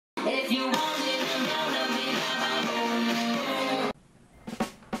you want it, I'm gonna be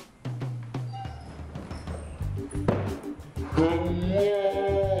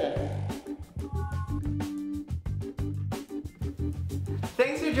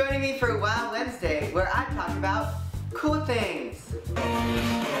Thanks for joining me for Wow Wednesday, where I talk about cool things.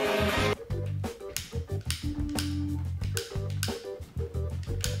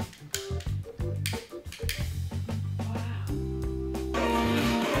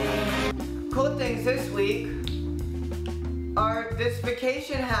 Cool things this week are this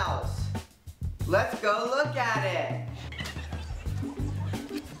vacation house. Let's go look at it.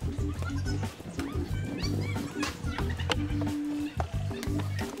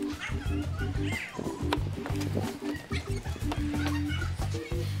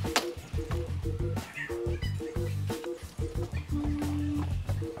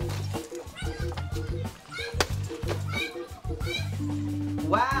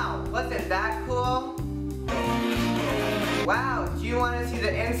 Wow, wasn't that cool? Wow, do you want to see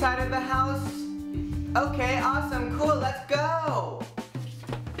the inside of the house? Okay, awesome, cool, let's go!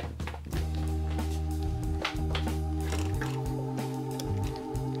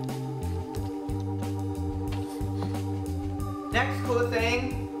 Next cool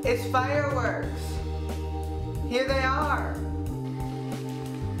thing is fireworks. Here they are.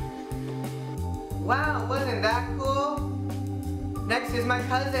 Wow, wasn't that cool? Next is my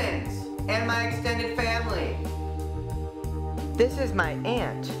cousins and my extended family. This is my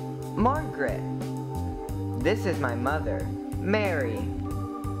aunt, Margaret. This is my mother, Mary.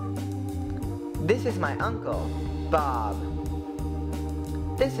 This is my uncle, Bob.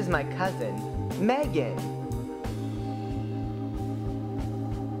 This is my cousin, Megan.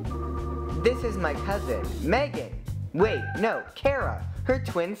 This is my cousin, Megan. Wait, no, Kara, her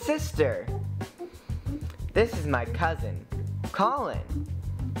twin sister. This is my cousin, Colin.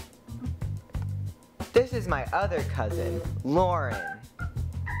 This is my other cousin, Lauren.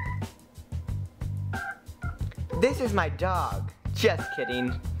 This is my dog. Just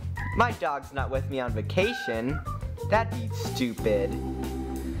kidding. My dog's not with me on vacation. That'd be stupid.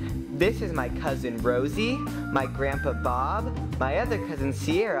 This is my cousin Rosie, my grandpa Bob, my other cousin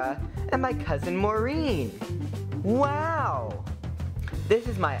Sierra, and my cousin Maureen. Wow! This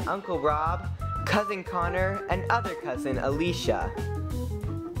is my Uncle Rob, cousin Connor, and other cousin Alicia.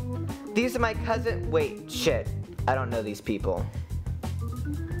 These are my cousin, wait, shit, I don't know these people.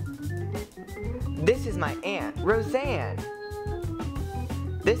 This is my aunt, Roseanne.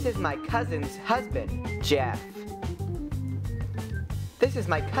 This is my cousin's husband, Jeff. This is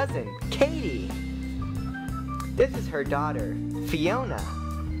my cousin, Katie. This is her daughter, Fiona.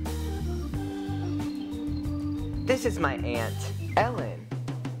 This is my aunt, Ellen.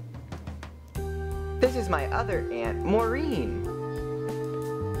 This is my other aunt, Maureen.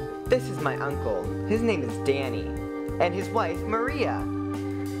 This is my uncle. His name is Danny. And his wife, Maria.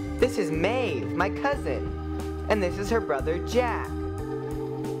 This is Maeve, my cousin. And this is her brother, Jack.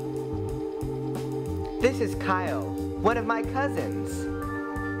 This is Kyle, one of my cousins.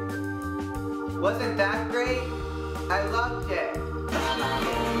 Wasn't that great? I loved it.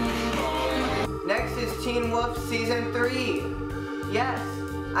 Next is Teen Wolf Season 3. Yes,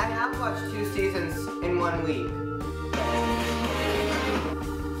 I have watched 2 seasons in 1 week.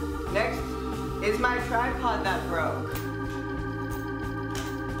 Next is my tripod that broke.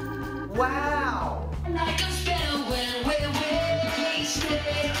 Wow! like a spell when we're wasted.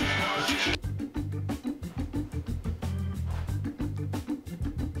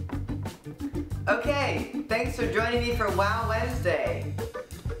 Okay, thanks for joining me for Wow Wednesday.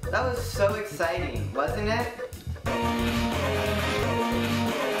 That was so exciting, wasn't it?